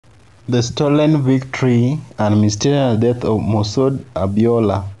The Stolen Victory and Mysterious Death of Moshood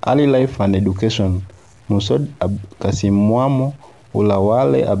Abiola, Early Life and Education. Moshood Kasimwamo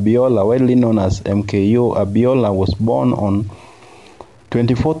Ulawale Abiola, widely known as MKO Abiola, was born on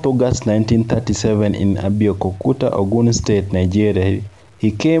 24th August 1937 in Abeokuta, Ogun State, Nigeria.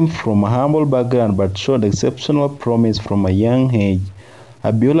 He came from a humble background but showed exceptional promise from a young age.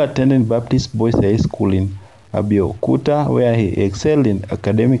 Abiola attended Baptist Boys High School in Abeokuta, where he excelled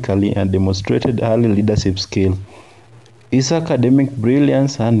academically and demonstrated early leadership skills. His academic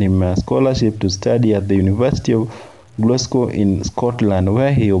brilliance earned him a scholarship to study at the University of Glasgow in Scotland,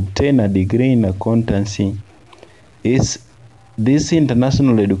 where he obtained a degree in accountancy. This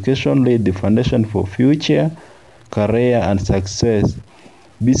international education laid the foundation for future career and success.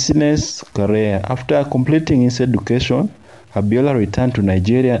 Business career. After completing his education, Abiola returned to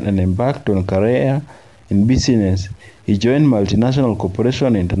Nigeria and embarked on a career in business. He joined Multinational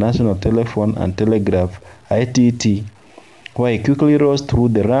Corporation International Telephone and Telegraph (ITT), where he quickly rose through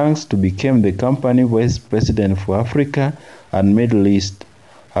the ranks to become the company vice president for Africa and Middle East.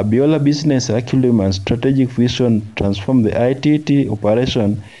 Abiola's business acumen and strategic vision transformed the ITT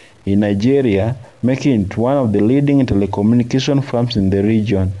operation in Nigeria, making it one of the leading telecommunication firms in the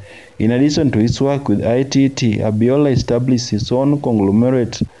region. In addition to his work with ITT, Abiola established his own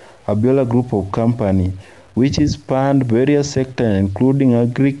conglomerate, Abiola Group of Company, which spanned various sectors including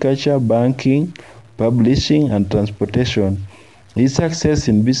agriculture, banking, publishing, and transportation. His success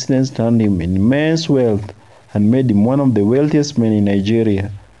in business earned him immense wealth and made him one of the wealthiest men in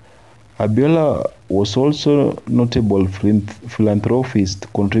Nigeria. Abiola was also a notable philanthropist,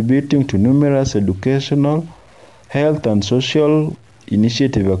 contributing to numerous educational, health, and social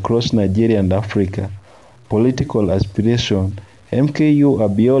initiatives across Nigeria and Africa. Political aspiration. MKU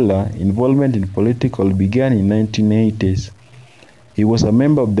Abiola involvement in politics began in 1980s. He was a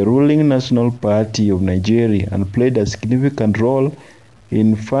member of the ruling National Party of Nigeria and played a significant role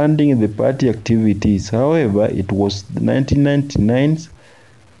in funding the party activities. However, it was the 1999s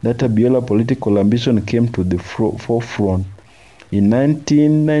that Abiola's political ambition came to the forefront. In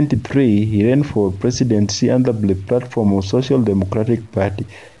 1993, he ran for presidency under the platform of Social Democratic Party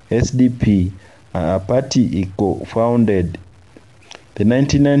 (SDP), a party he co-founded. The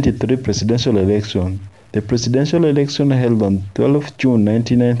 1993 presidential election. The presidential election held on 12 June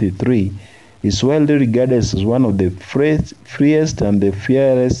 1993 is widely regarded as one of the freest and the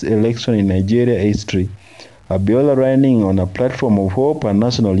fairest elections in Nigeria history. Abiola, running on a platform of hope and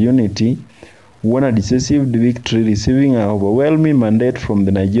national unity, won a decisive victory, receiving an overwhelming mandate from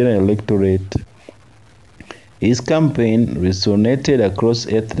the Nigerian electorate. His campaign resonated across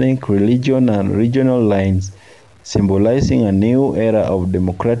ethnic, religion, and regional lines, symbolizing a new era of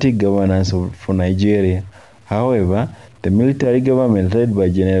democratic governance for Nigeria. However, the military government led by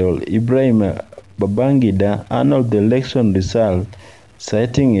General Ibrahim Babangida annulled the election result,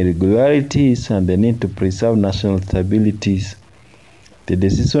 citing irregularities and the need to preserve national stability. The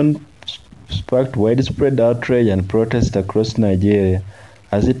decision sparked widespread outrage and protest across Nigeria,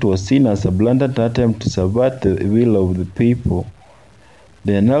 as it was seen as a blatant attempt to subvert the will of the people.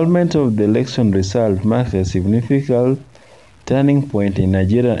 The annulment of the election result marks a significant turning point in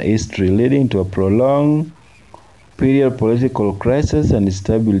Nigerian history, leading to a prolonged period of political crisis and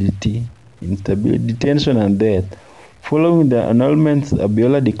instability, tension, and death. Following the annulment,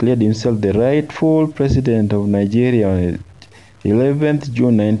 Abiola declared himself the rightful president of Nigeria on 11th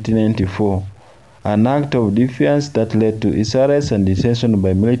June 1994, an act of defiance that led to his arrest and detention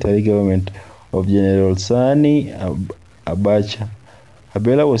by military government of General Sani Abacha.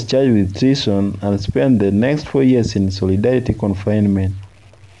 Abiola was charged with treason and spent the next 4 years in solitary confinement.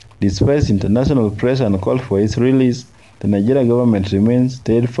 Despite international pressure and call for his release, the Nigerian government remains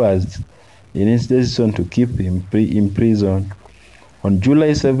steadfast in its decision to keep him imprisoned. On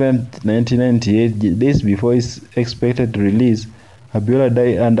July 7, 1998, days before his expected release, Abiola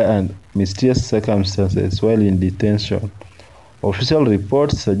died under mysterious circumstances while in detention. Official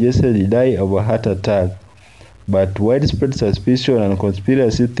reports suggested he died of a heart attack, but widespread suspicion and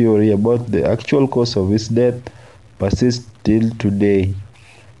conspiracy theory about the actual cause of his death persist till today.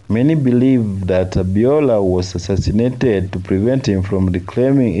 Many believe that Abiola was assassinated to prevent him from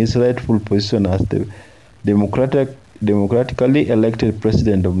reclaiming his rightful position as the democratically elected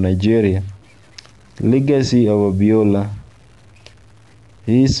president of Nigeria. Legacy of Abiola.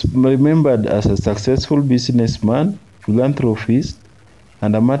 He is remembered as a successful businessman, philanthropist,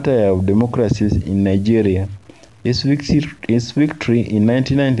 and a martyr of democracy in Nigeria. His victory in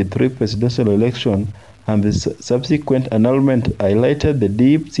 1993 presidential election and the subsequent annulment highlighted the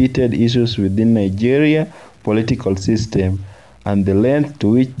deep-seated issues within Nigeria's political system. and the length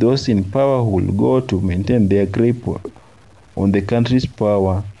to which those in power will go to maintain their grip on the country's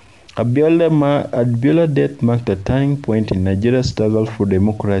power. Abiola's death marked a turning point in Nigeria's struggle for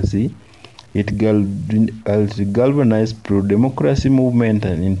democracy. It galvanized pro-democracy movement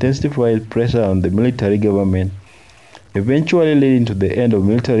and intensified pressure on the military government, eventually leading to the end of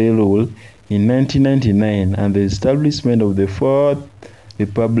military rule in 1999 and the establishment of the Fourth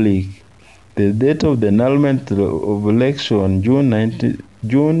Republic. The date of the annulment of election, June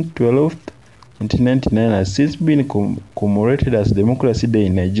 12, 1999, has since been commemorated as Democracy Day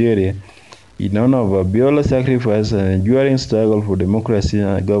in Nigeria in honor of Abiola's sacrifice and enduring struggle for democracy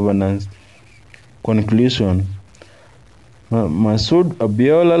and governance. Conclusion: Moshood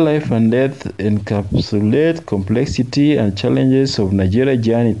Abiola's life and death encapsulate complexity and challenges of Nigeria's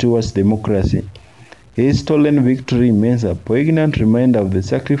journey towards democracy. His stolen victory remains a poignant reminder of the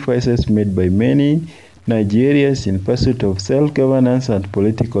sacrifices made by many Nigerians in pursuit of self-governance and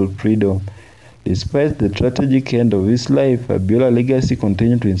political freedom. Despite the tragic end of his life, Abiola's legacy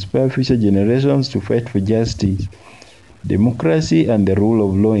continues to inspire future generations to fight for justice, democracy, and the rule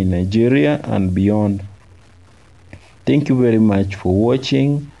of law in Nigeria and beyond. Thank you very much for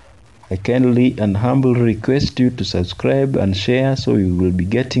watching. I kindly and humbly request you to subscribe and share so you will be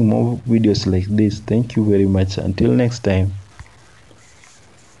getting more videos like this. Thank you very much. Until next time.